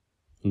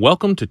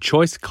Welcome to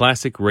Choice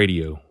Classic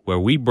Radio, where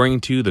we bring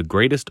to you the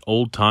greatest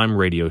old-time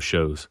radio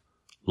shows.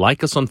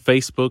 Like us on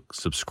Facebook,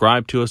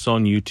 subscribe to us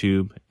on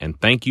YouTube,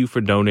 and thank you for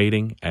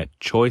donating at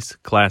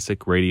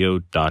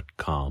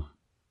choiceclassicradio.com.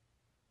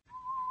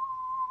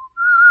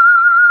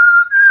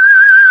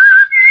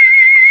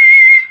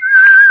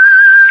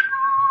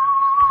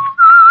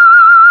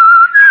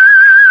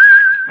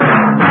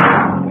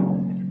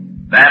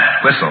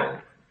 That whistle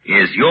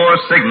is your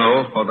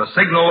signal for the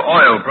Signal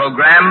Oil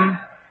program,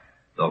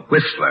 The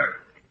Whistler.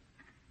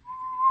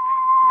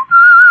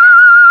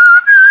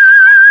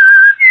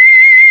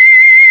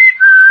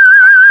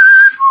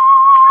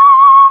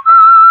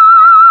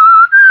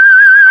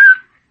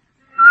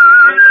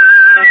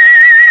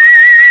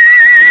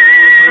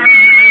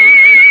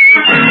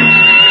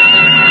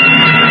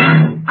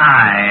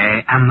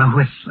 I am the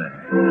Whistler,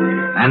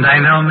 and I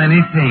know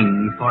many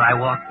things, for I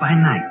walk by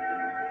night.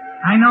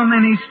 I know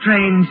many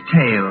strange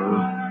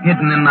tales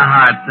hidden in the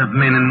hearts of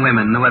men and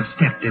women who have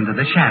stepped into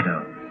the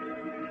shadows.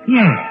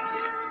 Yes,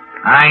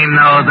 I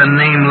know the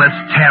nameless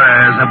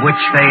terrors of which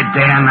they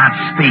dare not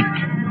speak.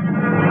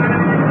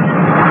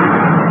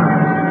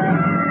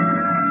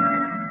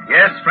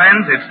 Yes,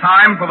 friends, it's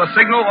time for the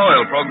Signal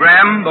Oil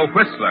program, The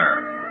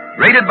Whistler.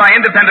 Rated by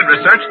independent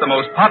research, the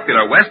most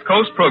popular West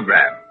Coast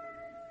program.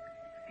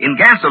 In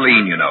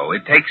gasoline, you know,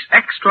 it takes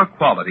extra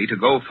quality to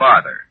go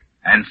farther.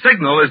 And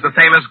Signal is the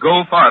famous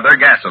Go Farther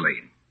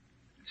gasoline.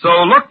 So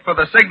look for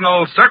the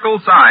Signal circle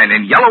sign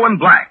in yellow and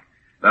black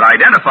that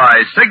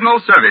identifies Signal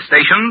service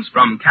stations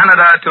from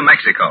Canada to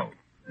Mexico.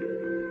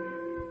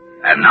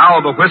 And now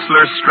the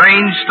Whistler's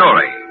strange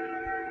story.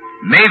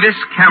 Mavis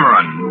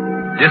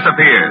Cameron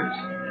disappears.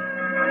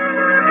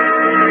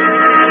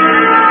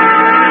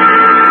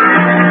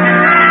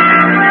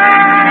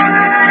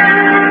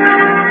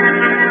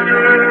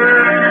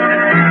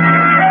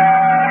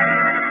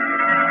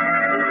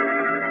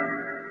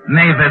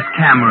 Mavis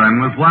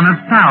Cameron was one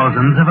of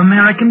thousands of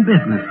American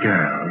business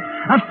girls,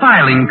 a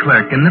filing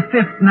clerk in the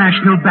Fifth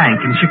National Bank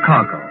in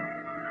Chicago.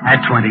 At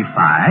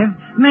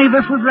 25,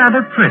 Mavis was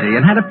rather pretty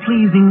and had a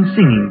pleasing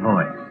singing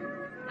voice.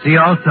 She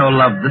also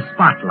loved the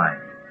spotlight.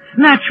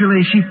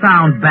 Naturally, she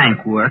found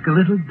bank work a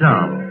little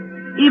dull.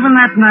 Even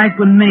that night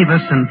when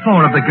Mavis and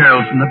four of the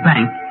girls from the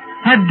bank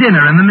had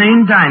dinner in the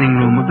main dining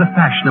room of the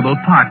fashionable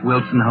Park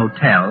Wilson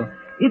Hotel,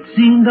 it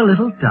seemed a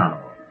little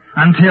dull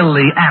until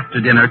the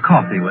after-dinner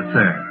coffee was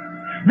served.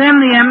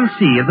 Then the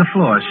MC of the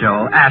floor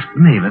show asked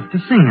Mavis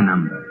to sing a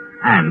number,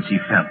 and she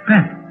felt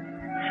better.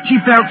 She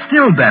felt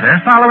still better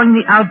following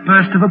the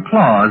outburst of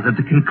applause at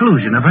the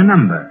conclusion of her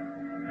number.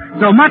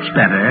 So much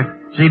better,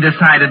 she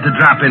decided to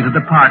drop into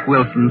the Park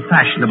Wilson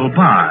fashionable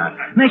bar,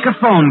 make a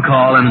phone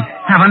call, and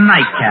have a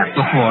nightcap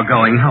before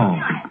going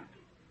home.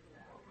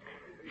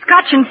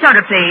 Scotch and soda,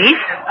 please.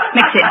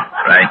 Mix it.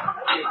 Right.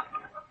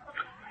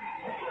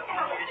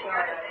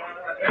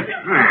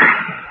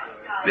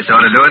 This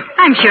ought to do it?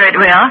 I'm sure it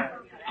will.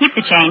 Keep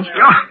the change.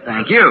 Oh,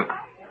 thank you.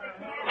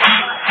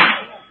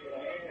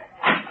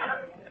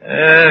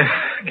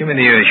 Give me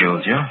the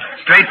usual, Joe.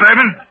 Straight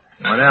bourbon?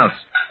 What else?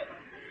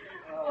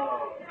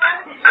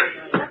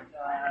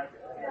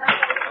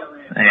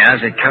 Hey,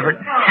 how's it covered?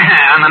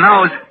 On the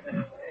nose.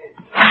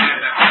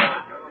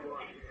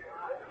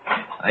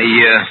 I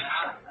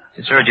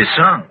just heard your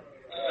song.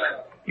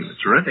 You were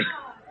terrific.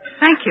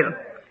 Thank you.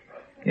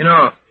 You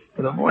know,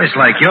 with a voice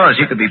like yours,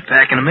 you could be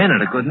packing them in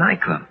at a good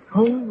nightclub.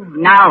 Oh,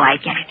 now I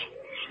get it.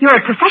 You're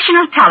a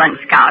professional talent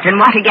scout and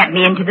want to get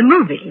me into the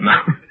movie.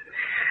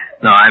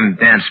 No, I'm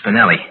Dan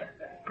Spinelli,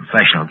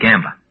 professional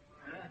gambler.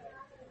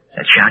 Does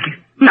that shock you?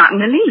 Not in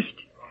the least.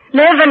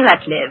 Live and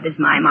let live is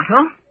my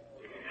motto.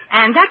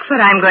 And that's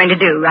what I'm going to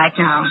do right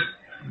now.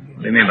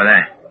 What do you mean by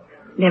that?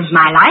 Live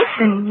my life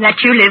and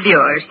let you live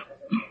yours.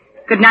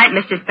 Good night,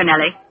 Mr.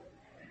 Spinelli.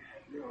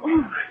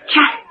 Oh,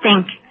 just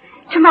think.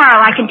 Tomorrow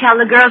I can tell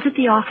the girls at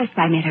the office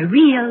I met a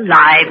real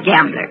live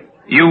gambler.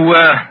 You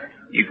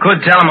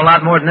could tell them a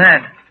lot more than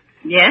that.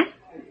 Yes?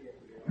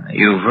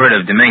 You've heard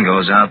of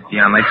Domingo's out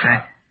beyond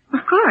Lakeside?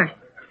 Of course.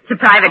 It's a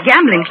private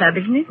gambling club,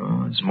 isn't it?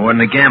 Oh, it's more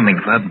than a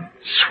gambling club.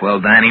 Swell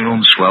dining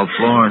room, swell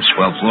floor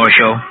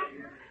show.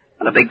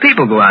 A lot of big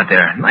people go out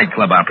there.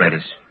 Nightclub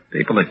operators.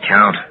 People that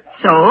count.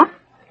 So?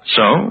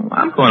 So,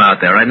 I'm going out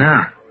there right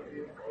now.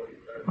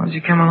 Why don't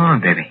you come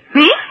along, baby?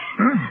 Me?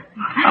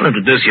 I'll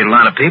introduce you to a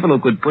lot of people who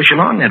could push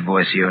along that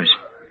voice of yours.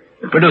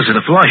 The producer of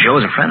the floor show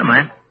is a friend of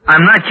mine.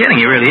 I'm not kidding,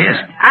 he really is.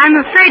 I'm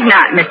afraid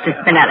not, Mr.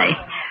 Spinelli.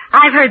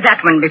 I've heard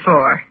that one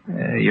before.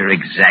 You're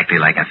exactly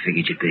like I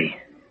figured you'd be.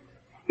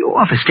 You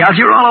office scouts,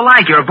 you're all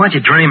alike. You're a bunch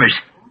of dreamers.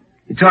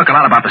 You talk a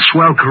lot about the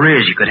swell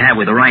careers you could have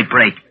with the right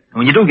break. And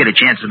when you do get a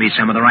chance to meet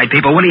some of the right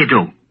people, what do you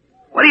do?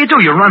 What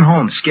do? You run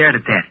home scared to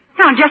death.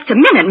 Now, just a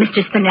minute,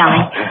 Mr. Spinelli.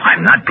 Oh,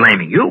 I'm not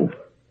blaming you.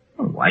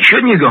 Why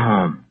shouldn't you go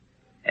home?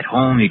 At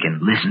home, you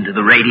can listen to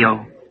the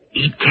radio,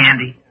 eat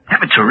candy,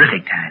 have a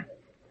terrific time.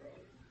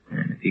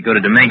 And if you go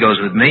to Domingo's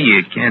with me,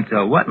 you can't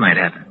tell what might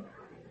happen.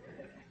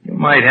 You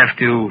might have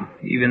to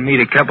even meet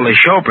a couple of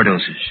show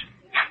producers.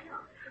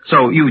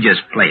 So you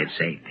just play it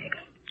safe, baby.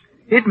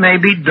 It may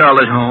be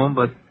dull at home,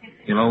 but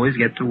You'll always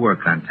get to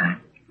work on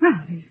time. Well,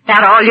 is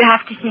that all you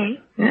have to say?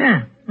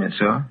 Yeah,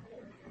 that's all.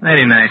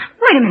 Mighty nice.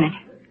 Wait a minute.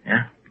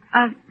 Yeah?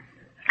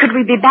 Could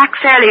we be back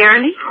fairly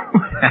early?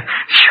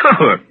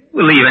 Sure.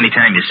 We'll leave any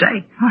time you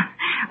say.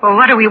 Well,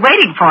 what are we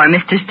waiting for,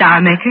 Mr.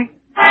 Starmaker?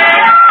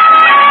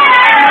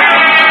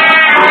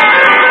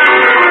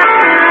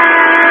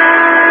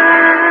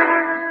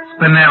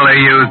 Spinelli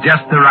used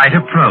just the right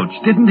approach,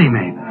 didn't he,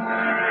 Mavis?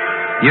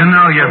 You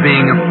know you're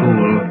being a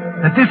fool.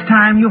 At this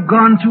time, you've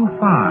gone too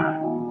far.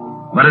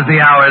 But as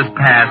the hours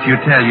pass, you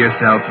tell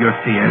yourself your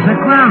fears are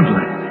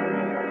groundless.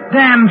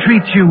 Dan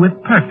treats you with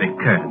perfect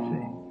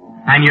courtesy.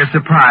 And you're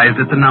surprised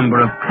at the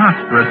number of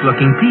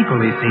prosperous-looking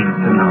people he seems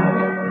to know.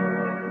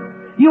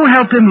 You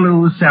help him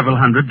lose several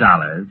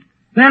 $100,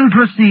 then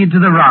proceed to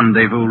the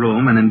rendezvous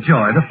room and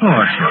enjoy the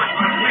floor show.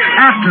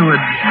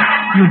 Afterwards,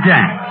 you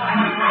dance.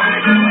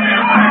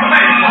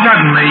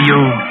 Suddenly,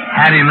 you've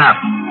had enough.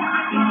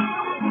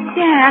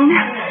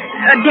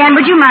 Dan,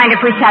 would you mind if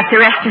we sat the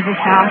rest of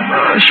us out?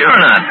 Oh, sure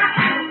not.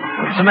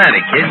 What's the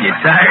matter, kid? You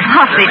tired?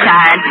 Awfully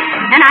tired.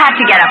 And I have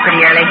to get up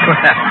pretty early. Well,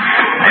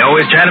 I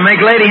always try to make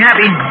a lady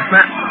happy.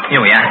 Well,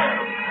 here we are.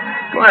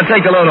 Go on,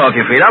 take the load off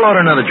your feet. I'll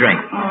order another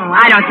drink. Oh,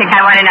 I don't think I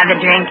want another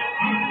drink.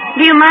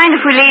 Do you mind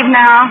if we leave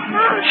now?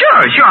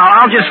 Sure.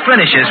 I'll just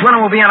finish this. When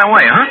we'll be on our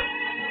way, huh?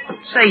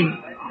 Say,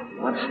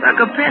 what stuck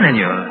a pin in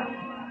you?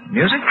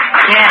 Music?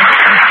 Yes.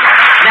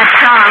 That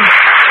song.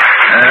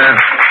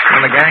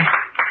 Another guy?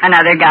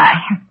 Another guy.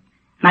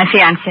 My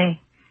fiancé.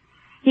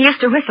 He used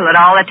to whistle it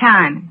all the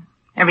time.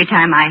 Every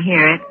time I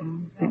hear it,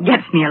 it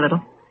gets me a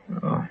little.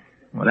 Oh,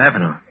 what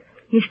happened to him?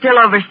 He's still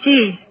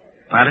overseas.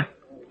 Pardon?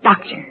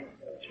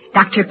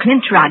 Dr.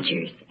 Clint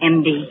Rogers,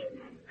 M.D.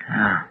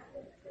 Ah.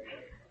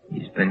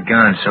 He's been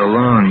gone so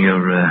long,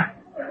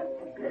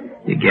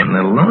 you're getting a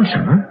little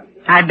lonesome, huh?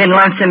 I've been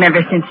lonesome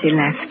ever since he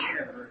left.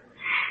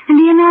 And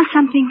do you know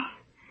something?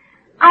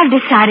 I've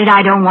decided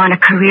I don't want a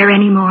career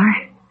anymore.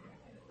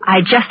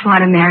 I just want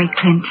to marry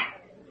Clint.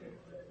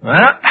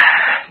 Well,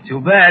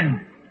 too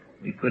bad.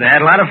 We could have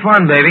had a lot of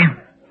fun, baby.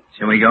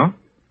 Shall we go?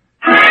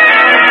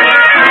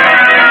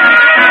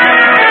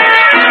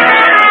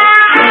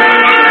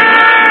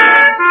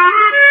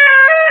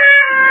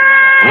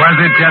 Was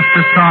it just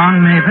a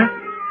song, Mavis?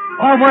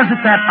 Or was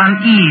it that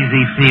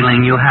uneasy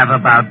feeling you have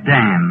about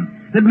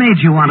Dan that made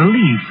you want to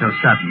leave so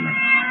suddenly?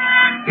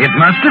 It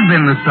must have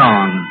been the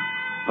song.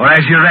 For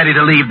as you're ready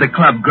to leave the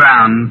club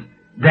grounds,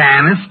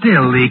 Dan is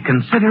still the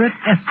considerate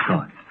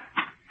escort.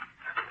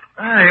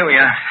 Here we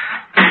are.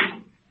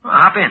 Well,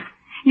 hop in.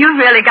 You've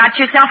really got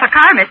yourself a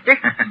car, mister.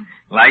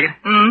 Like it?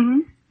 Mm-hmm.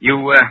 You,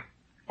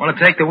 want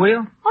to take the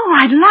wheel? Oh,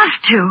 I'd love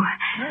to.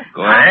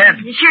 Go ahead.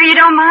 You sure you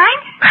don't mind?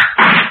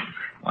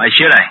 Why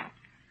should I?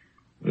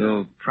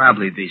 We'll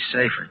probably be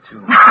safer,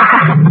 too.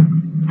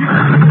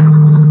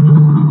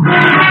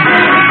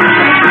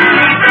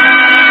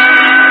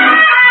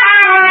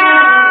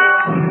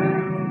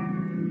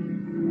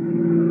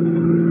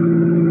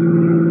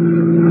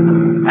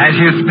 As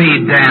you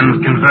speed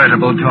Dan's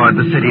convertible toward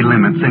the city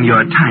limits in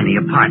your tiny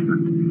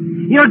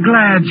apartment, you're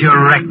glad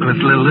your reckless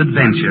little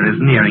adventure is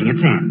nearing its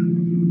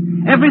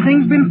end.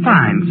 Everything's been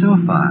fine so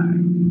far,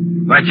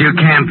 but you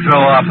can't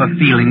throw off a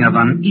feeling of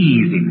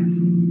uneasiness.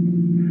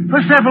 For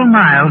several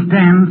miles,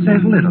 Dan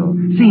says little,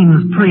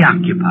 seems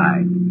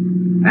preoccupied,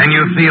 and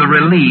you feel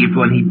relieved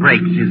when he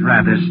breaks his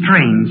rather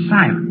strange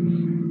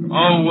silence.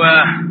 Oh,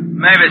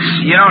 Mavis,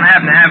 you don't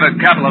happen to have a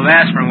couple of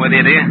aspirin with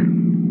you, do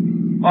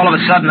you? All of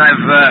a sudden,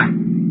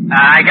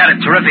 I got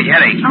a terrific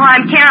headache. Oh,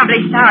 I'm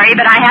terribly sorry,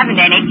 but I haven't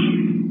any.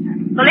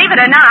 Believe it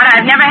or not,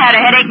 I've never had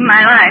a headache in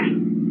my life.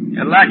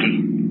 You're lucky.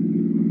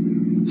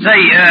 Say,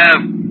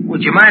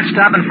 would you mind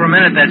stopping for a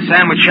minute at that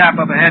sandwich shop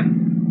up ahead?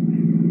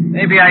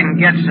 Maybe I can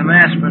get some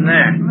aspirin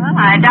there. Well,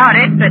 I doubt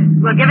it, but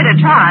we'll give it a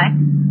try.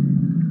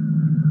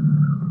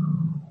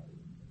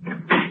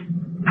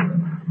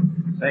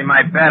 Say,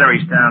 my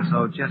battery's down,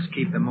 so just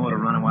keep the motor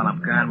running while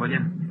I'm gone, will you?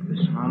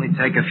 This will only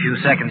take a few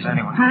seconds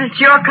anyway. Well, it's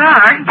your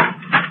car.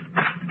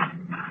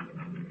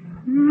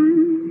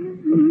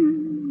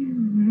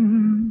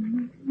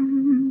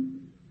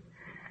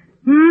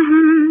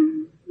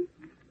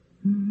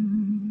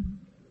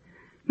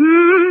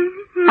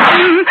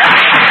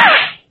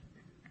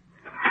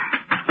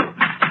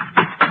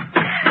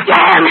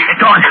 Dan! Get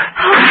going.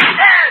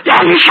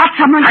 Dan, you shot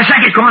someone. I say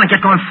get going and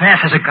get going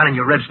fast. There's a gun in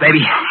your ribs, baby.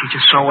 You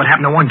just saw what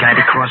happened to one guy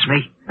that crossed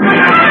me.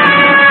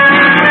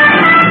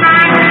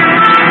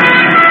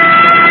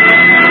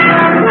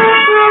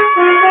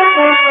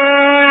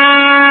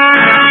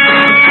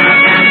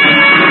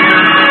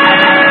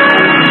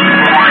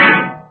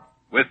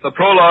 With the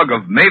prologue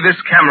of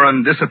Mavis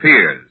Cameron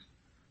Disappears,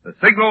 the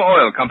Signal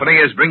Oil Company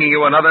is bringing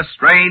you another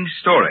strange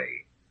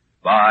story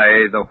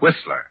by The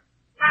Whistler.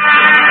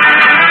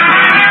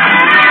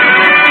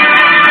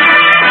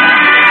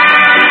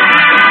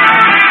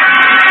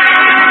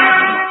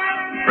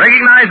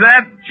 Recognize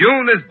that?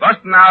 June is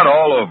busting out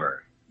all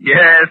over.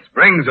 Yes,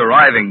 spring's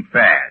arriving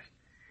fast.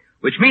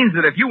 Which means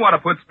that if you want to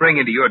put spring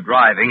into your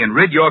driving and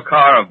rid your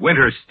car of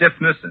winter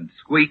stiffness and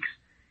squeaks,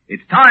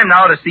 It's time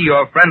now to see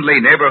your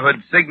friendly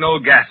neighborhood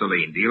Signal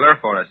gasoline dealer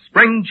for a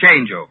spring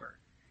changeover.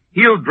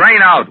 He'll drain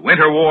out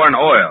winter-worn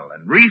oil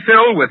and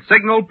refill with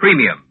Signal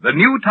Premium, the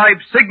new type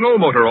Signal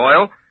motor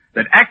oil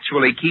that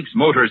actually keeps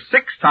motors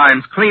 6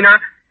 times cleaner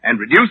and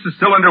reduces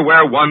cylinder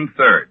wear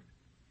 1/3.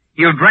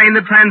 He'll drain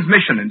the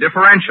transmission and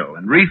differential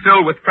and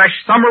refill with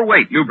fresh summer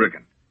weight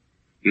lubricant.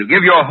 He'll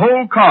give your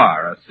whole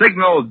car a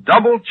Signal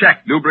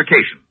double-check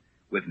lubrication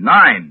with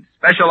 9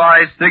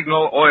 specialized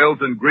Signal oils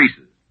and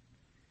greases.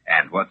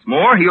 And what's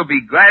more, he'll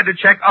be glad to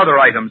check other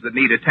items that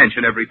need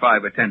attention every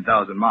 5 or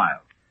 10,000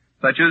 miles,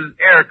 such as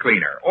air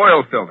cleaner,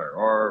 oil filter,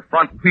 or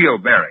front wheel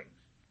bearings.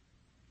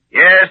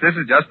 Yes, this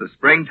is just the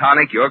spring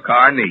tonic your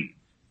car needs.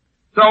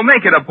 So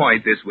make it a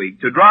point this week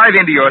to drive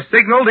into your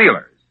Signal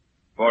dealers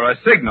for a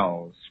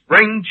Signal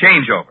spring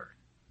changeover.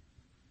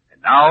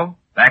 And now,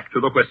 back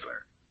to the Whistler.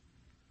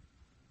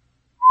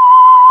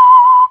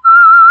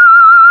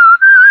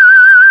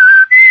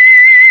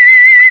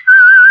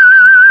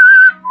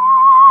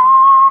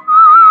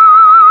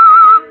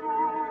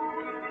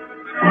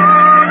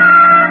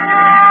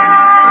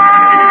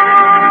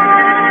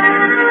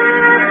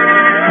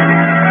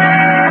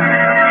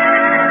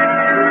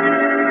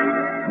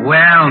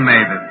 Well,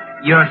 Mavis,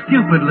 your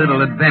stupid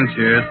little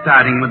adventure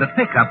starting with a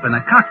pickup in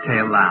a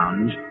cocktail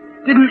lounge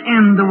didn't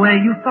end the way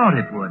you thought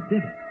it would,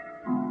 did it?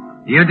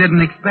 You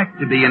didn't expect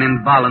to be an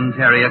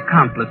involuntary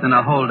accomplice in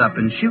a hold-up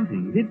and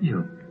shooting, did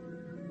you?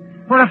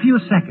 For a few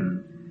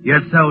seconds,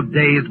 you're so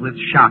dazed with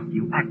shock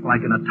you act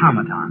like an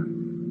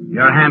automaton.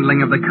 Your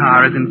handling of the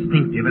car is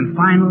instinctive, and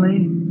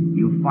finally,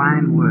 you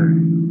find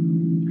words.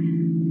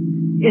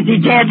 Is he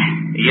dead?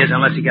 He is,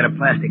 unless he got a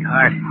plastic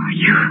heart. Oh,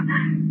 you...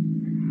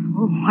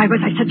 Oh, why was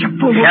I such a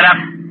fool? Shut up.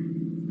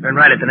 Turn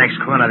right at the next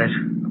corner. This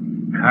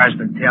car's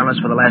been tailing us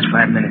for the last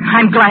 5 minutes.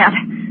 I'm glad.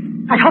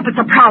 I hope it's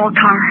a prowl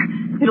car.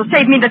 It'll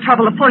save me the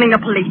trouble of phoning the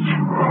police.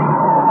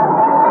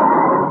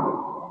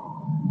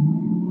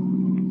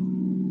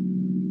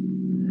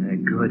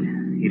 Good.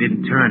 He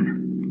didn't turn.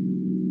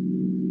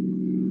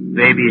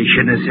 Baby, you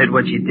shouldn't have said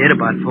what you did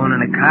about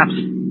phoning the cops.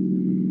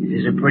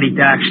 This is a pretty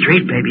dark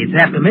street, baby. It's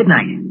after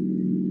midnight.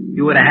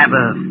 You would have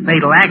a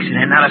fatal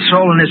accident. Not a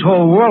soul in this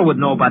whole world would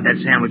know about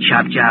that sandwich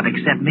shop job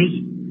except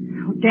me.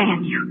 Oh,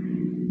 Dan,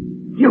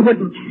 you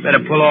wouldn't. Better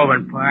pull over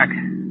and park.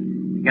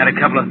 We got a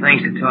couple of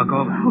things to talk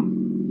over. Oh.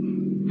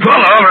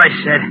 Pull over, I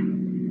said.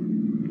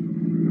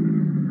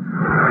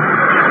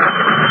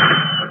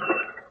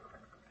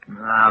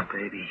 Oh,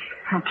 baby.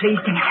 Oh, please,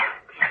 Dan.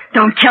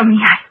 Don't kill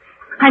me.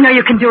 I know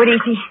you can do it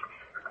easy.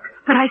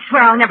 But I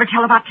swear I'll never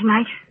tell about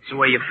tonight. It's the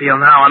way you feel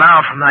now. An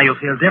hour from now,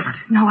 you'll feel different.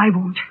 No, I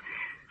won't.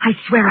 I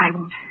swear I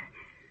won't.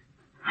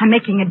 I'm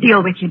making a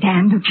deal with you,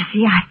 Dan, don't you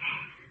see?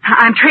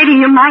 I'm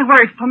trading you my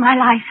word for my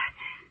life.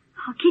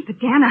 I'll keep it,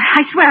 Dan.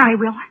 I swear I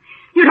will.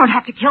 You don't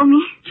have to kill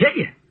me. Kill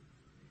you?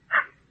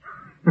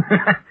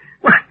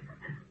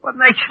 What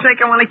makes you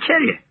think I want to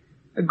kill you?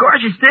 A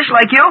gorgeous dish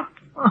like you?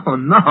 Oh,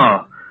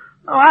 no.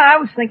 Oh, I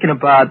was thinking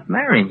about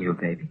marrying you,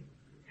 baby.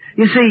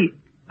 You see,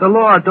 the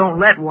law don't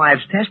let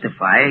wives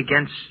testify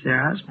against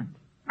their husband.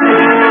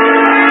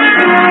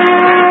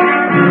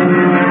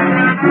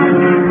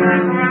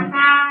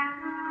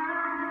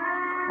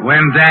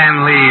 When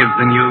Dan leaves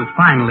and you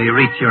finally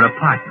reach your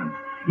apartment,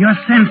 your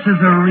senses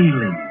are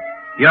reeling.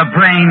 Your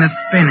brain is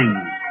spinning.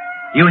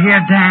 You hear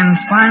Dan's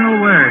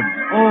final words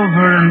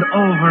over and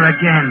over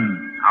again.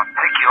 I'll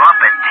pick you up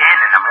at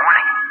 10 in the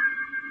morning.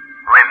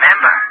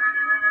 Remember,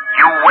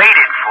 you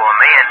waited for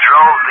me and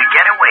drove the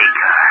getaway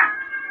car.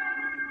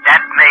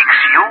 That makes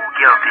you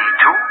guilty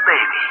too,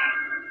 baby.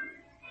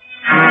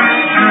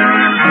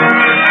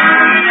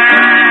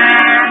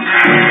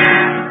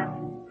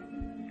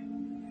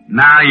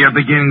 Now you're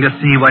beginning to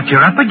see what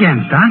you're up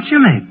against, aren't you,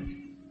 Mavis?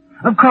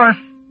 Of course,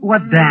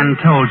 what Dan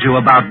told you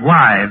about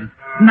wives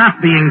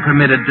not being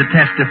permitted to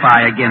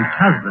testify against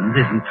husbands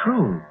isn't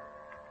true.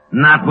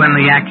 Not when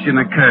the action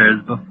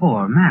occurs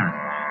before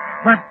marriage.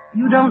 But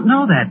you don't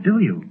know that, do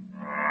you?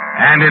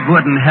 And it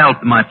wouldn't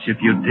help much if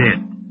you did.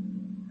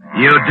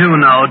 You do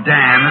know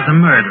Dan is a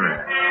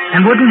murderer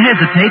and wouldn't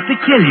hesitate to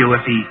kill you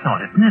if he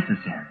thought it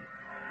necessary.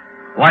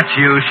 What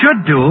you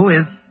should do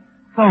is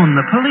phone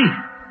the police.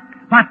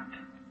 But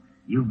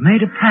you've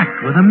made a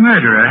pact with a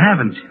murderer,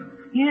 haven't you?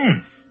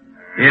 Yes.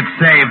 It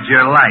saved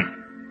your life,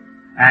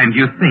 and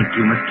you think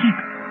you must keep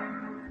it.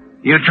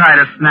 You try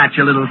to snatch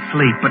a little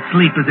sleep, but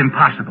sleep is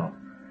impossible.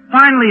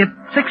 Finally, at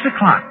 6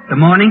 o'clock, the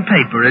morning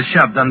paper is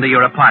shoved under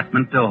your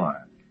apartment door.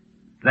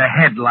 The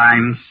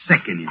headlines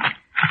sicken you.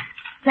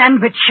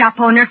 Sandwich shop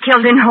owner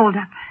killed in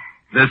holdup.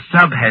 The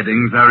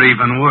subheadings are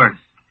even worse.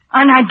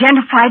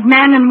 Unidentified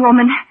man and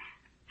woman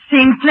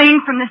seen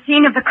fleeing from the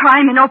scene of the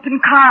crime in open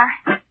car.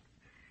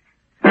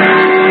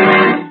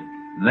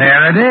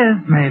 There it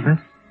is, Mavis.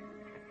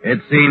 It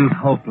seems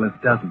hopeless,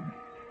 doesn't it?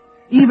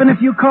 Even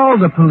if you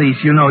called the police,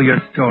 you know your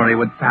story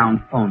would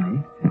sound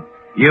phony.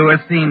 You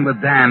were seen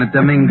with Dan at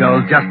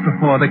Domingo's just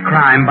before the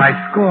crime by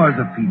scores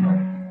of people.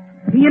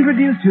 He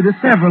introduced you to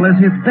several as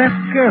his best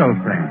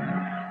girlfriends.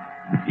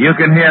 You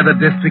can hear the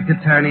district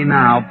attorney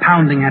now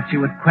pounding at you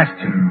with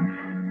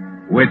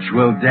questions. Which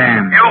will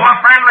Dan? You were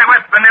friendly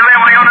with Spinelli,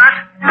 were you not?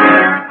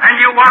 And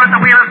you were at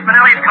the wheel of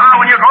Spinelli's car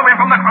when you drove him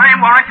from the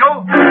crime, weren't you?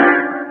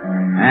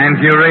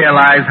 And you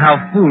realize how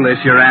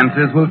foolish your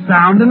answers will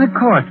sound in a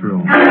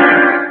courtroom. He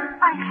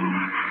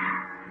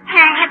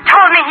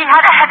told me he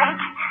had a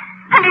headache.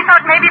 And he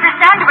thought maybe the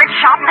sandwich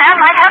shop man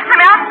might have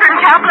some aspirin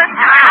tablets.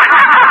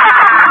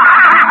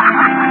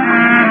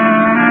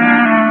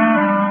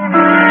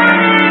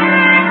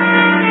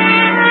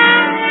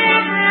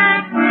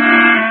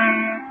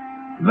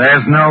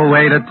 There's no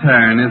way to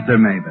turn, is there,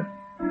 Mavis?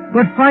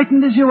 But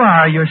frightened as you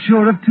are, you're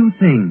sure of two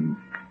things.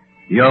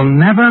 You'll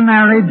never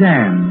marry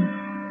Dan,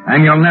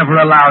 and you'll never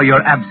allow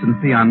your absent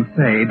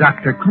fiancé,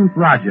 Dr. Clute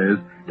Rogers,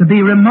 to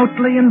be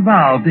remotely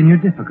involved in your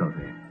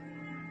difficulty.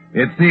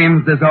 It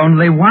seems there's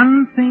only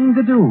one thing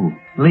to do.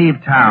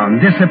 Leave town,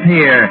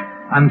 disappear,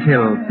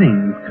 until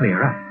things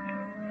clear up.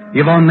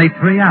 You've only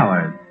 3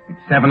 hours.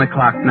 It's 7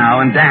 o'clock now,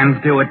 and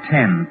Dan's due at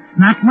 10.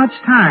 Not much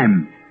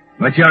time,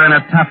 but you're in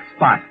a tough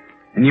spot,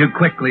 and you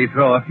quickly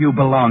throw a few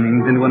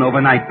belongings into an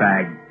overnight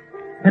bag.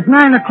 At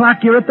 9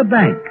 o'clock, you're at the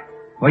bank,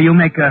 where you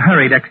make a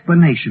hurried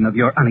explanation of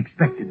your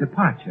unexpected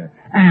departure,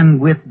 and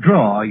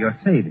withdraw your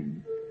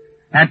savings.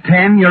 At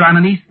 10, you're on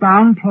an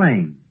eastbound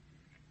plane.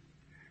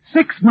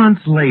 6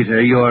 months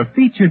later, you're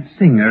featured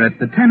singer at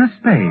the Ten of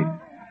Spades,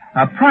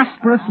 a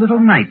prosperous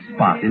little night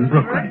spot in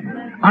Brooklyn,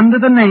 under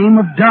the name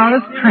of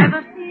Doris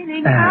Trent.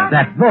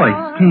 That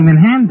voice came in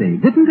handy,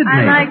 didn't it,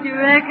 Mavis? I'd like to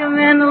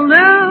recommend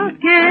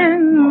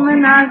looking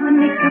when I was in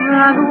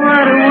Nicaragua.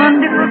 What a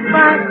wonderful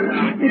spot.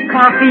 With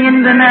coffee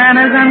and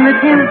bananas and the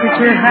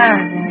temperature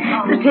high.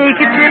 To take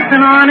a trip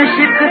and on a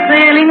ship for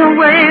sailing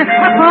away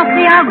across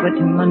the Agua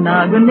to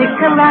Managua,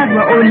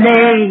 Nicaragua,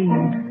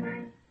 ole.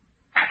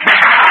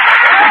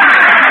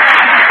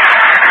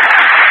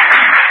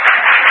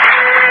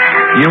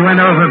 You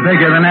went over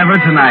bigger than ever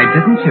tonight,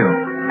 didn't you?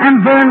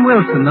 And Vern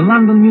Wilson, the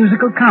London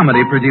musical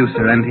comedy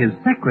producer, and his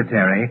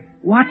secretary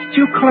watched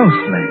you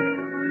closely.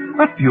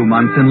 A few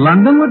months in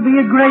London would be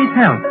a great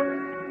help.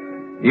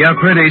 You're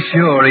pretty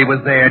sure he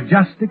was there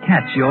just to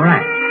catch your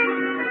act.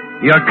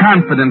 You're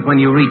confident when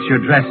you reach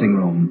your dressing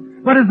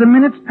room. But as the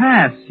minutes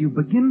pass, you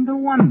begin to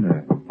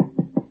wonder.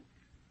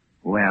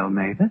 Well,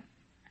 Mavis,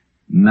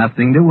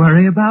 nothing to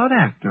worry about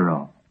after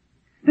all.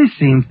 This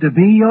seems to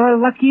be your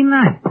lucky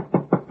night.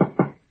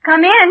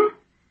 Come in.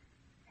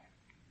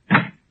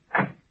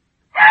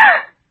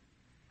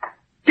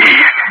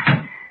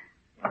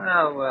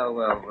 Well.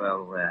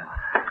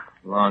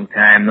 Long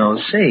time no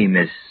see,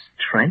 Miss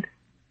Trent.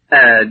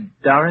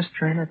 Doris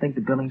Trent, I think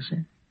the billing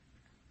said.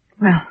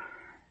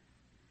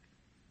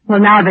 Well,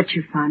 now that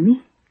you found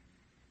me,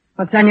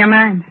 what's on your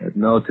mind? That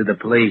note to the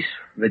police,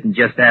 written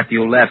just after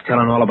you left,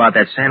 telling all about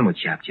that sandwich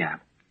shop job.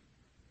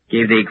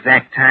 Gave the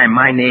exact time,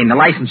 my name, the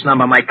license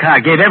number of my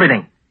car, gave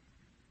everything.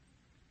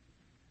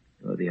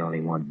 You're the only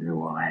one to do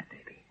all that,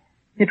 baby.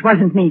 It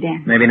wasn't me,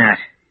 Dan. Maybe not.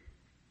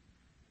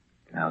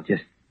 I'll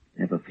just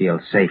never feel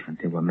safe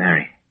until we're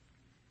married.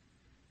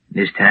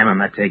 This time, I'm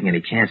not taking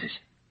any chances.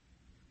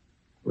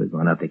 We're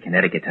going up to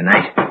Connecticut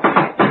tonight.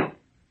 10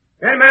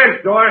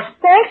 minutes, Doris.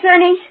 Thanks,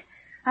 Ernie.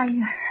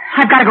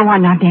 I've got to go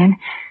on now, Dan.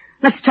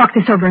 Let's talk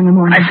this over in the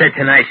morning. I said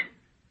tonight.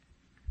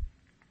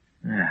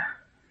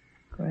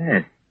 Go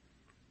ahead.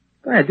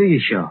 Go ahead, do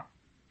your show.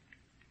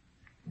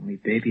 Only,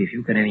 baby, if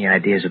you've got any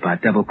ideas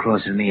about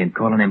double-crossing me and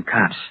calling them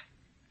cops,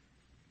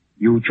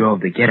 you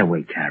drove the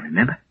getaway car,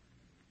 remember?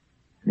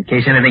 In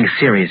case anything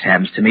serious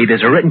happens to me,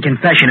 there's a written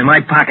confession in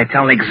my pocket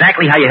telling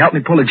exactly how you helped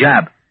me pull a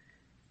job.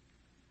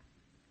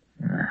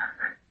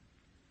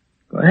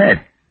 Go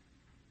ahead.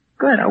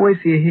 Go ahead, I'll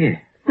wait for you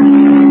here.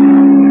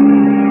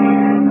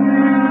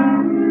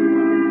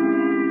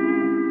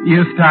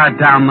 You start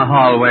down the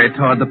hallway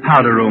toward the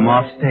powder room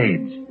off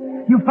stage.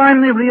 You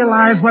finally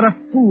realize what a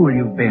fool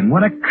you've been,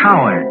 what a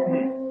coward.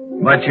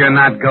 But you're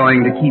not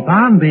going to keep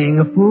on being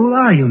a fool,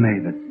 are you,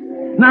 Mavis?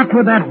 Not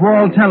with that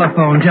wall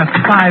telephone just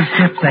 5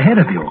 steps ahead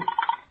of you.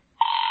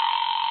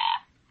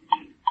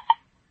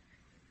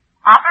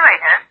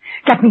 Operator?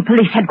 Get me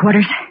police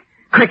headquarters.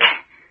 Quick.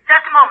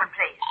 Just a moment,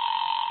 please.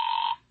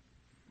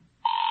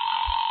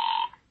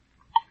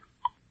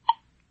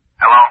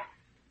 Hello?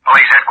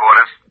 Police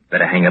headquarters.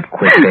 Better hang up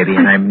quick, baby,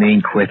 and I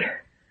mean quick.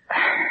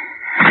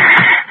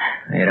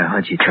 I had a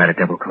hunch you'd try to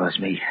double-cross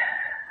me.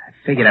 I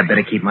figured I'd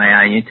better keep my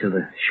eye on you till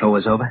the show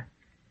was over.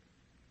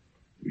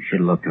 You should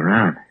have looked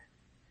around.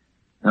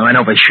 Now I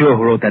know for sure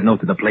who wrote that note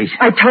to the police.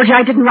 I told you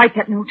I didn't write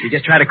that note. You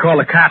just tried to call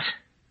the cops.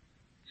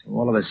 So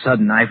all of a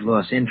sudden, I've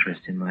lost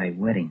interest in my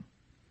wedding.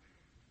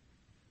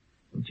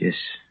 We'll just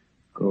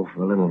go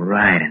for a little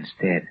ride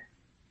instead.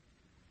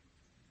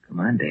 Come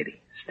on,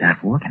 baby.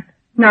 Start walking.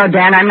 No,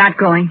 Dan, I'm not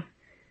going.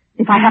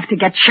 If I have to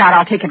get shot,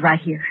 I'll take it right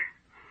here.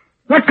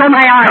 Let go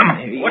my arm. Come,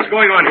 baby. What's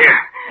going on here?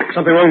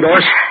 Something wrong,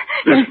 Doris?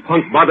 This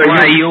punk bothering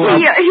Why, you...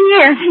 He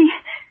is.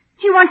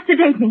 He wants to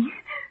date me.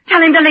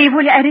 Tell him to leave,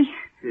 will you, Eddie?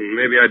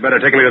 Maybe I'd better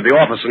take him into the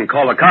office and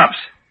call the cops.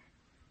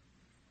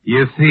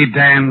 You see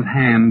Dan's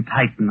hand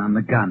tighten on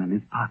the gun in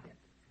his pocket.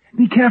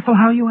 Be careful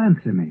how you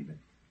answer, Mavis.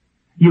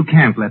 You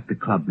can't let the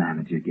club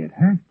manager get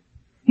hurt.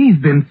 He's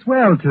been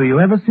swell to you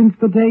ever since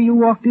the day you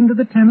walked into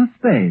the 10 of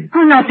spades.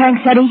 Oh, no,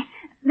 thanks, Eddie.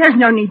 There's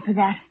no need for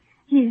that.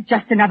 He's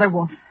just another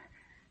wolf.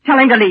 Tell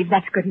him to leave.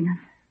 That's good enough.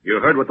 You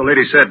heard what the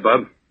lady said,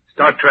 Bub.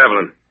 Start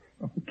traveling.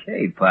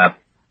 Okay, Pop.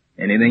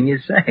 Anything you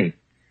say.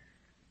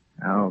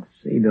 I'll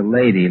see the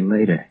lady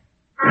later.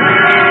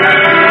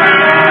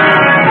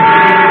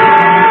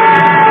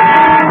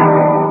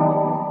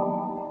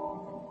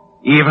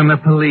 Even the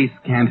police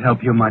can't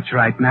help you much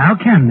right now,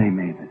 can they,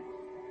 Mavis?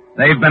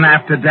 They've been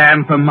after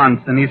Dan for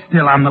months, and he's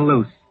still on the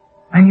loose.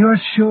 And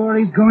you're sure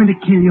he's going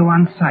to kill you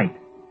on sight.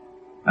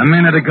 A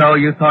minute ago,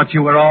 you thought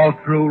you were all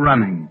through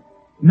running.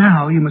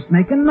 Now you must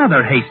make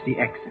another hasty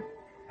exit.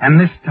 And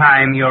this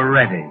time you're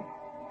ready.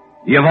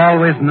 You've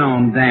always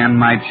known Dan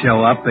might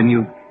show up, and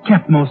you've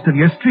kept most of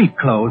your street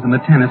clothes in the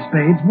 10 of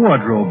spades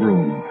wardrobe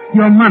room.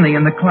 Your money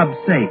in the club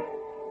safe.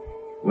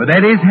 With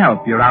Eddie's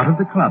help, you're out of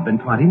the club in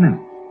 20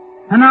 minutes.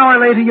 An hour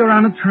later, you're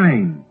on a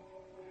train.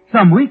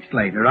 Some weeks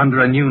later,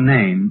 under a new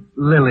name,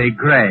 Lily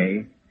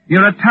Gray,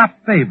 you're a top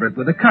favorite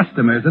with the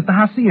customers at the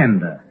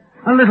Hacienda,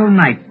 a little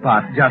night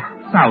spot just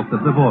south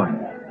of the border.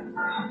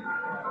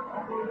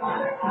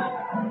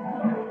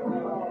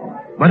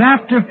 But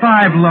after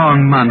 5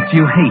 long months,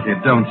 you hate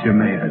it, don't you,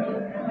 Mavis?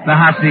 The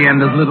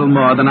Hacienda's little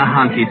more than a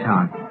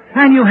honky-tonk.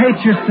 And you hate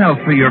yourself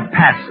for your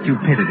past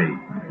stupidity.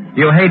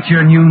 You hate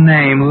your new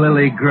name,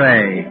 Lily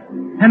Gray.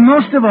 And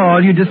most of all,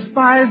 you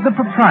despise the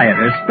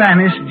proprietor,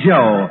 Spanish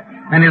Joe,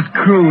 and his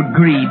crude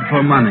greed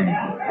for money.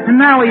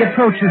 And now he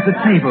approaches the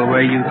table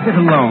where you sit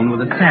alone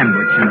with a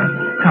sandwich and a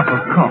cup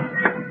of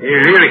coffee. Hey,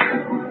 really?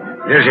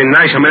 There's a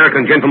nice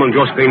American gentleman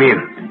just been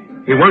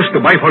in. He wants to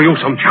buy for you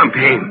some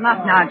champagne.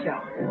 Not now, Joe.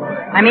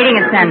 I'm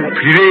eating a sandwich.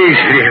 Please,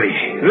 really,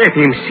 let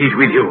him sit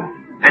with you.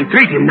 And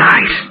treat him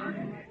nice.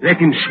 Let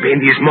him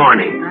spend his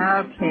morning.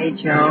 Okay,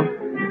 Joe.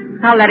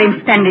 I'll let him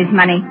spend his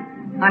money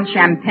on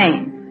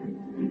champagne.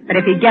 But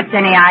if he gets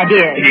any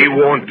ideas... He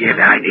won't get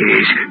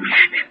ideas.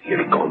 Here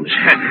he comes.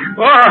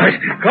 Oh,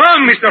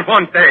 come, Mr.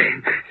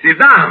 Fonte. Sit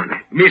down.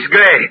 Miss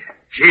Gray.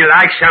 She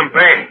likes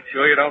champagne.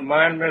 Sure you don't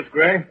mind, Miss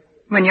Gray?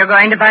 When you're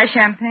going to buy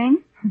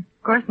champagne?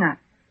 Of course not.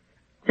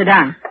 Sit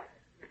down.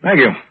 Thank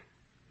you.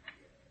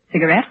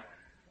 Cigarette?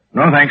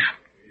 No, thanks.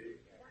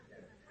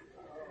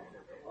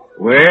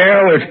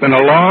 Well, it's been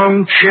a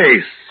long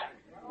chase,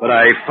 but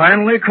I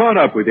finally caught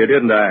up with you,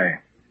 didn't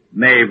I?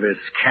 Mavis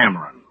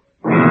Cameron.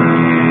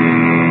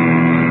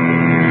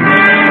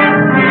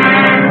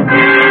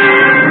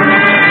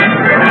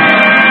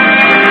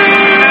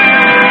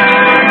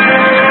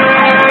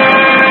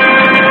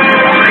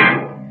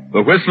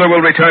 The Whistler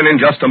will return in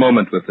just a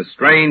moment with the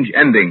strange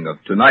ending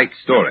of tonight's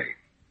story.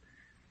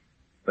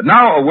 But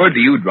now a word to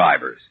you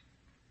drivers.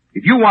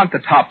 If you want the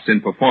tops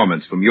in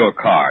performance from your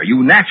car,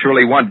 you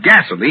naturally want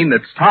gasoline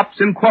that's tops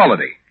in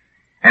quality.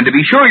 And to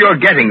be sure you're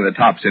getting the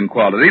tops in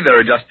quality, there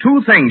are just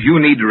 2 things you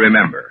need to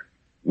remember.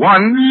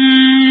 1,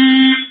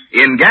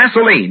 in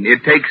gasoline,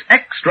 it takes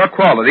extra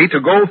quality to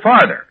go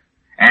farther.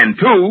 And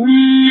 2,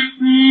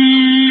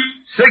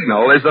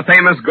 Signal is the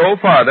famous Go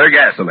Farther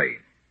gasoline.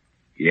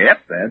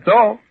 Yep, that's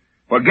all.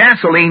 For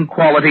gasoline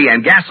quality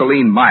and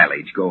gasoline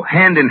mileage go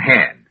hand in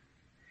hand.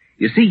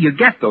 You see, you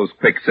get those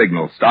quick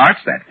signal starts,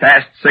 that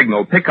fast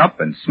signal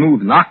pickup and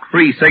smooth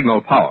knock-free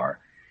signal power,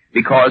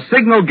 because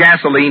Signal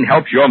gasoline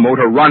helps your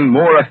motor run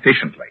more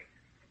efficiently.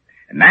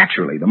 And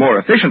naturally, the more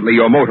efficiently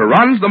your motor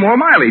runs, the more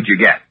mileage you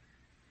get.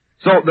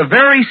 So the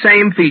very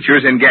same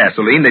features in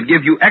gasoline that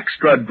give you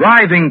extra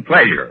driving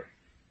pleasure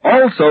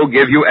also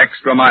give you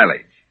extra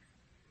mileage.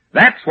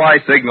 That's why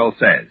Signal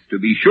says, to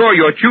be sure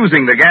you're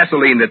choosing the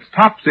gasoline that's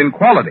tops in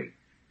quality,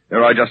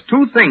 there are just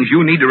 2 things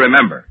you need to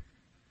remember.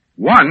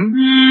 1,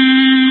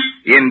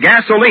 in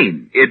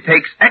gasoline, it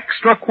takes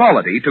extra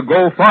quality to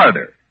go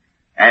farther.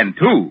 And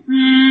 2,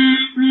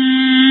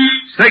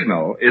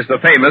 Signal is the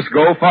famous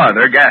Go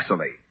Farther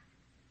gasoline.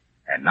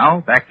 And now,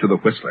 back to the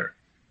Whistler.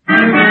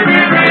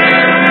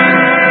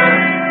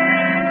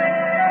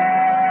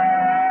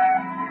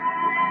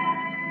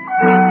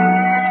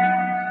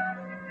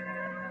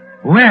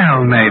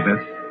 Well,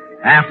 Mavis,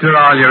 after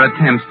all your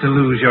attempts to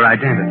lose your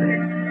identity,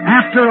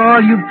 after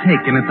all you've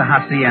taken at the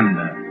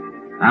Hacienda,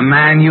 a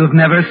man you've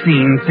never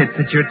seen sits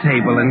at your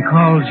table and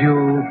calls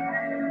you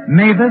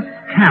Mavis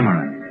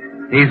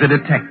Cameron. He's a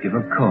detective,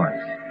 of course.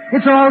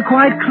 It's all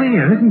quite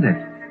clear, isn't it?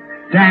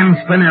 Dan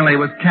Spinelli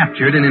was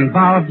captured and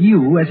involved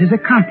you as his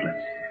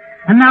accomplice.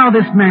 And now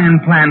this man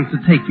plans to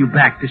take you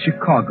back to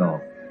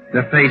Chicago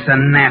to face a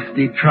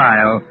nasty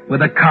trial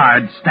with a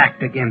card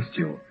stacked against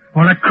you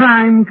for a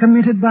crime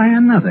committed by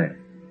another.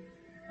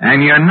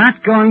 And you're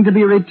not going to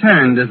be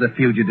returned as a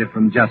fugitive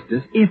from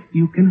justice if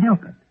you can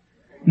help it.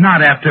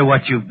 Not after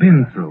what you've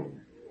been through.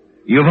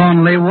 You've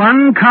only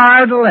 1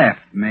 card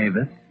left,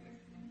 Mavis.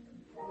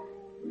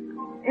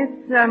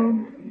 It's,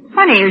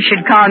 funny you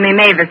should call me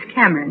Mavis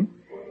Cameron.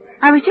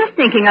 I was just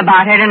thinking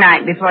about her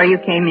tonight before you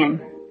came in.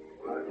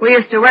 We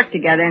used to work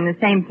together in the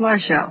same floor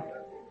show.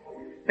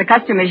 The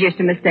customers used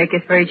to mistake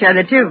us for each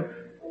other, too.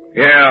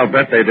 Yeah, I'll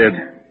bet they did.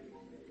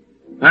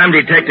 I'm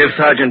Detective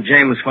Sergeant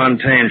James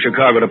Fontaine,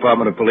 Chicago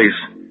Department of Police.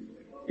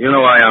 You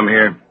know why I'm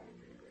here.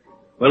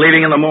 We're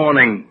leaving in the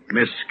morning,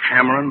 Miss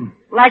Cameron.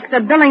 Like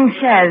the billing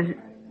says,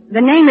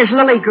 the name is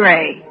Lily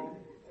Gray.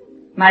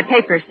 My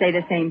papers say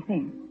the same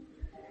thing.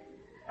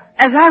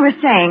 As I was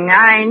saying,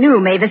 I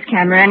knew Mavis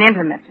Cameron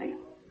intimately.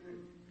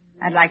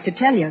 I'd like to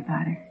tell you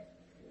about her.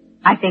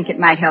 I think it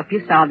might help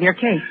you solve your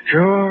case.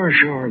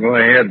 Sure. Go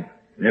ahead.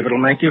 If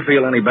it'll make you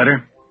feel any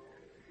better.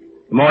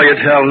 The more you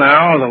tell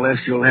now, the less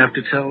you'll have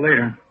to tell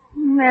later.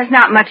 There's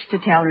not much to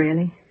tell,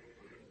 really.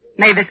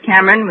 Mavis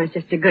Cameron was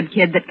just a good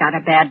kid that got a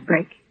bad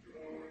break.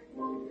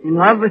 In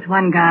love with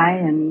one guy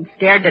and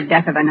scared to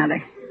death of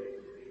another.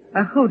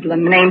 A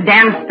hoodlum named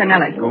Dan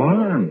Spinelli. Go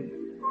on.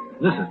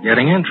 This is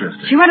getting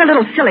interesting. She went a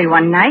little silly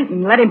one night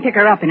and let him pick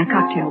her up in a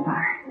cocktail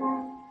bar.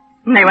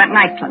 And they went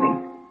night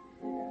clubbing.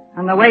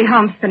 On the way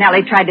home,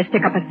 Spinelli tried to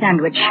stick up a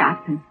sandwich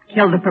shop and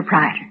killed the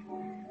proprietor.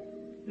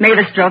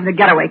 Mavis drove the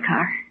getaway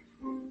car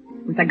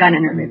with a gun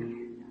in her lip.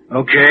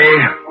 Okay.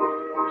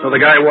 So the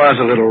guy was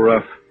a little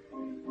rough.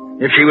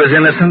 If she was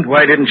innocent,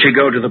 why didn't she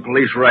go to the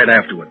police right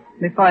afterward?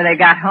 Before they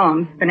got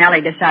home,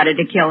 Spinelli decided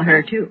to kill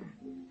her, too.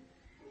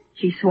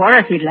 She swore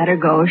if he'd let her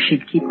go,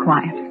 she'd keep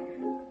quiet.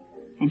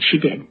 And she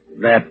did.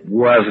 That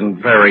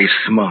wasn't very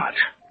smart.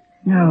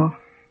 No,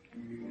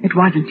 it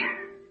wasn't.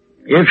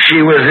 If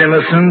she was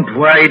innocent,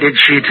 why did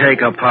she take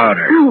a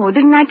powder? Oh,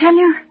 didn't I tell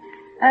you?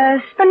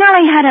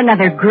 Spinelli had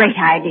another great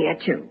idea,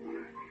 too.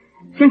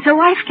 Since a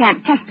wife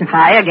can't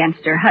testify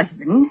against her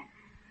husband,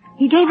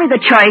 he gave her the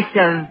choice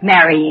of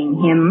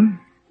marrying him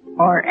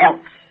or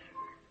else.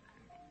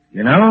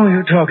 You know,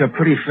 you talk a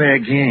pretty fair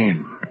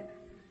game.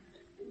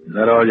 Is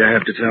that all you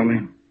have to tell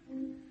me?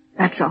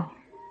 That's all.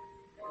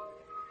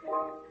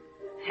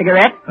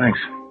 Cigarette? Thanks.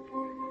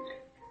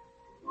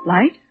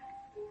 Light?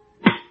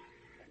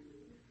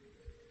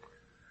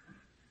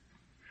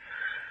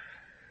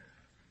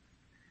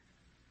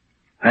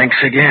 Thanks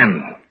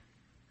again,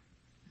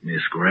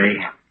 Miss Gray.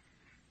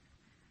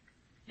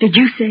 Did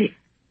you say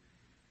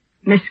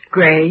Miss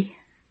Gray?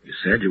 You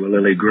said you were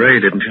Lily Gray,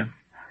 didn't you?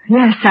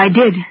 Yes, I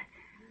did.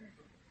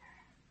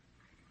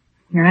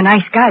 You're a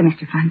nice guy,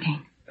 Mr.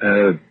 Fontaine.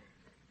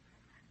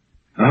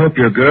 I hope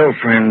your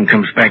girlfriend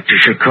comes back to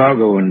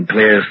Chicago and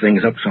clears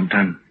things up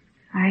sometime.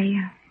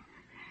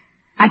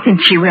 I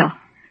think she will.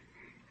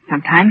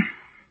 Sometime.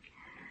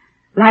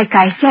 Like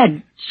I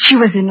said, she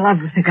was in love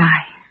with a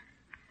guy.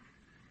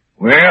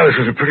 Well, this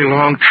was a pretty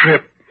long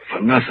trip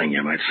for nothing,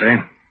 you might say.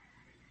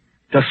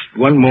 Just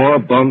one more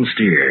bum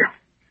steer.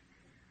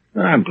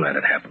 I'm glad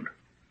it happened.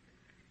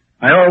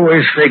 I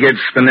always figured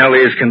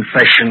Spinelli's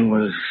confession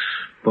was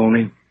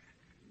phony.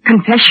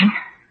 Confession?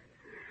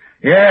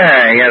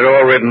 Yeah, he had it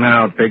all written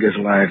out, big as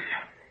life.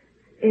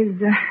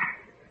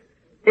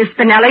 Is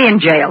Spinelli in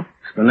jail?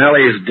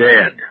 Spinelli is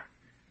dead.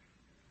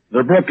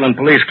 The Brooklyn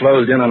police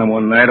closed in on him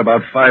one night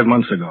about 5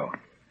 months ago.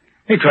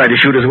 He tried to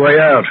shoot his way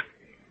out.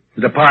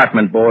 The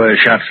department boy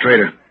shot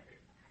straighter.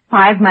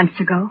 5 months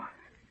ago?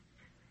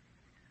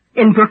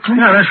 In Brooklyn?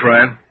 Yeah, that's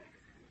right.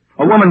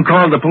 A woman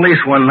called the police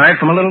one night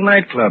from a little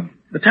nightclub,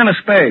 the Ten of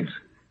Spades.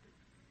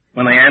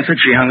 When they answered,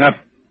 she hung up.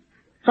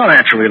 So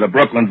naturally, the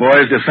Brooklyn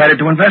boys decided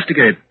to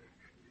investigate.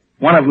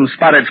 One of them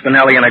spotted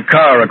Spinelli in a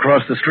car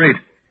across the street.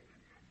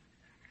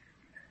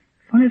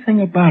 Funny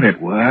thing about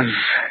it was,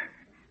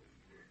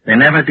 they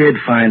never did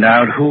find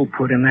out who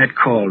put in that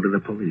call to the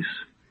police.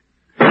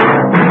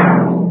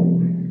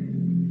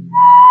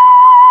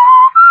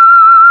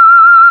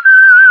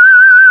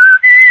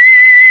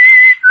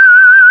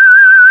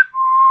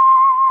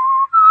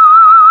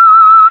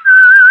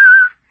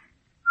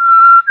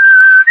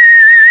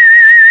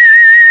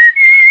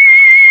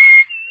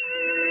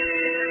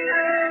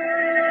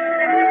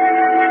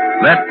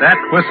 Let that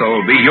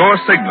whistle be your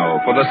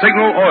signal for the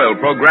Signal Oil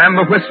program,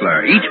 The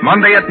Whistler, each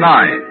Monday at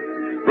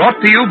 9.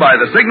 Brought to you by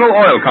the Signal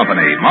Oil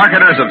Company,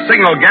 marketers of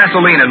Signal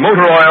gasoline and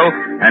motor oil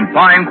and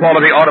fine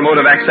quality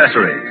automotive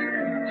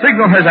accessories.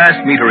 Signal has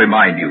asked me to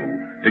remind you,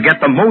 to get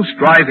the most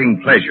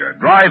driving pleasure,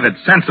 drive at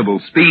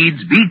sensible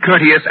speeds, be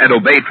courteous, and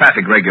obey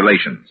traffic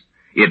regulations.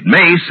 It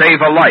may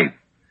save a life,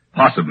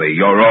 possibly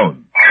your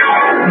own.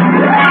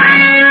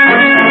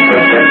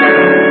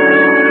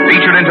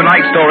 Featured in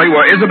tonight's story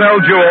were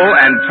Isabel Jewell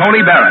and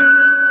Tony Barrett.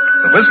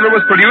 The Whistler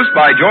was produced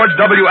by George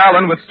W.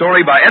 Allen with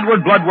story by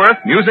Edward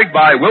Bloodworth, music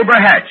by Wilbur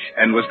Hatch,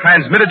 and was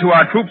transmitted to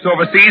our troops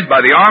overseas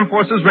by the Armed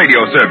Forces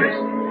Radio Service.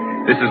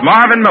 This is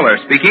Marvin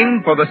Miller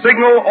speaking for the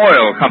Signal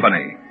Oil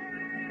Company.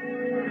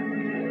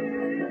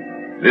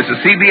 This is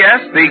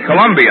CBS, the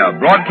Columbia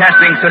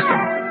Broadcasting System.